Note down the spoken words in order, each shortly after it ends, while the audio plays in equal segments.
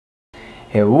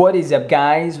Hey, what is up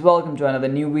guys? Welcome to another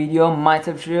new video.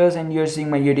 Myself Shreyas and you're seeing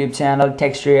my YouTube channel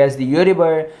Tech Shreyas the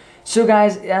YouTuber. So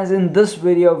guys, as in this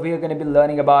video we are going to be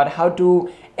learning about how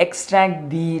to extract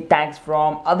the tags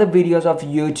from other videos of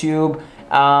YouTube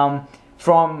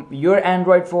from your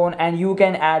Android phone, and you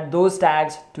can add those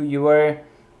tags to your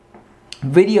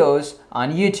videos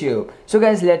on YouTube. So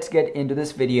guys, let's get into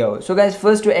this video. So guys,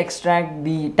 first to extract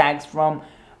the tags from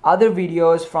other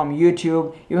videos from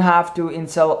YouTube, you have to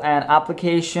install an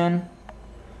application.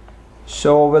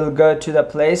 So we'll go to the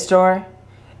Play Store.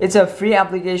 It's a free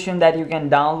application that you can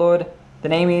download. The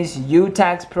name is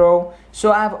UTags Pro.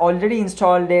 So I've already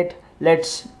installed it.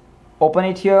 Let's open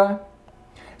it here.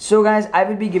 So guys, I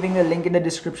will be giving the link in the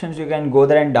description so you can go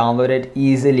there and download it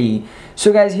easily.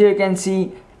 So guys, here you can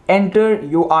see enter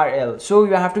URL. So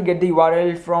you have to get the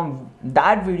URL from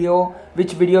that video,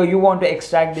 which video you want to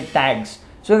extract the tags.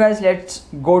 So guys, let's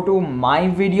go to my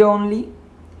video only.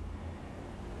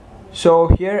 So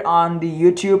here on the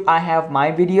YouTube I have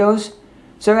my videos.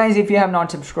 So guys, if you have not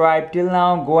subscribed till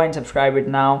now, go and subscribe it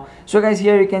now. So guys,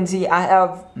 here you can see I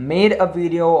have made a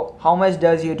video, how much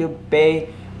does YouTube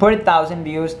pay per 1,000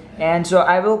 views, and so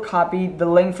I will copy the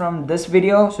link from this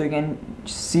video. So you can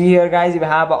see here guys, if you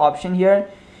have an option here,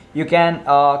 you can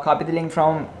copy the link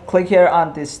from, click here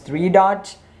on this 3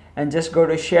 dots and just go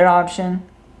to share option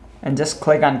and just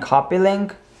click on copy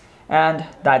link, and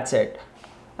that's it.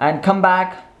 And come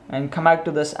back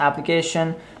to this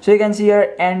application. So you can see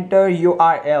here enter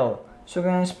URL. So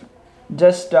guys,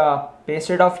 just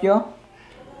paste it off here.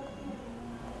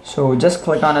 So just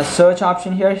click on a search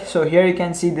option here. So here you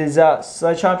can see there's a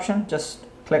search option. Just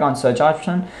click on search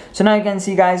option. So now you can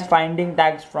see guys, finding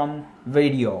tags from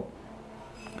video.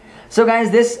 So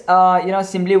guys, this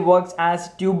simply works as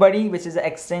TubeBuddy, which is an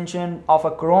extension of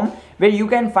a Chrome, where you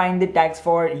can find the tags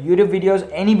for YouTube videos,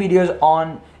 any videos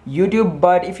on YouTube.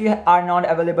 But if you are not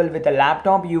available with a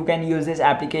laptop, you can use this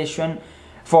application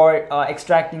for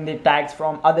extracting the tags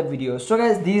from other videos. So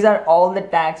guys, these are all the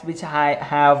tags which I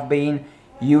have been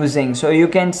using. So you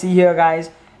can see here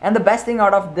guys, and the best thing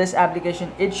out of this application,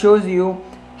 it shows you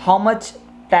how much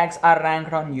tags are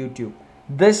ranked on YouTube.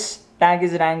 This tag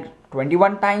is ranked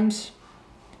 21 times,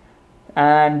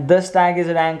 and this tag is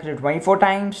ranked 24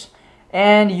 times,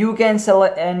 and you can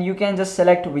select, and you can just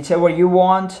select whichever you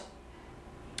want,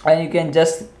 and you can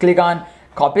just click on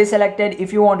copy selected.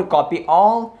 If you want to copy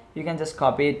all, you can just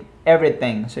copy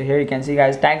everything. So here you can see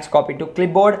guys, tags copied to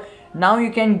clipboard. Now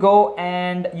you can go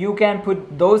and you can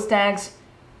put those tags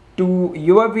to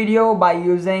your video by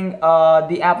using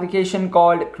the application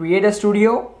called Creator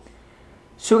Studio.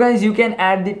 So guys, you can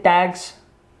add the tags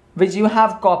which you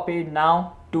have copied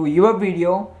now to your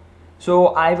video. So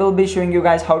I will be showing you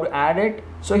guys how to add it.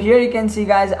 So here you can see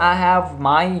guys, I have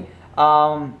my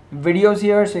videos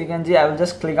here. So you can see, I will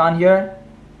just click on here.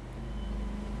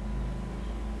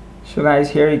 So guys,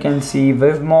 here you can see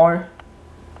view more.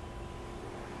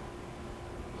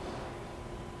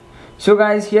 So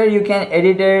guys, here you can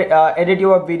edit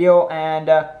your video,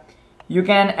 and you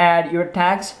can add your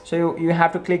tags. So you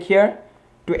have to click here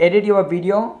to edit your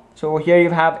video. So here you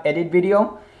have edit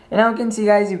video, and now you can see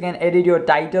guys, you can edit your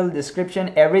title,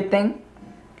 description, everything,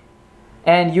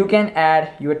 and you can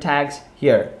add your tags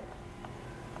here.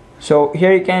 So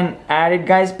here you can add it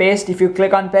guys, paste. If you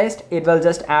click on paste, it will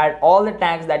just add all the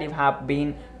tags that you have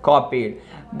been copied.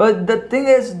 But the thing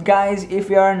is guys, if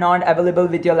you are not available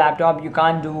with your laptop, you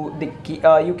can't do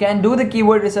the you can do the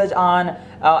keyword research on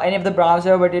any of the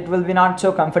browser, but it will be not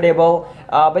so comfortable.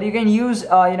 But you can use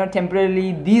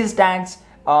temporarily these tags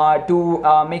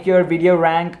to make your video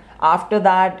rank. After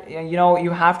that,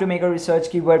 you have to make a research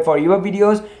keyword for your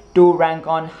videos to rank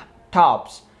on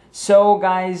tops. So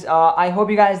guys, I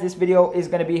hope you guys, this video is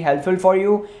going to be helpful for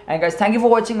you. And guys, thank you for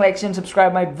watching. Like and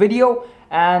subscribe my video,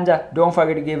 and don't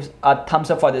forget to give a thumbs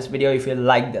up for this video if you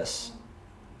like this.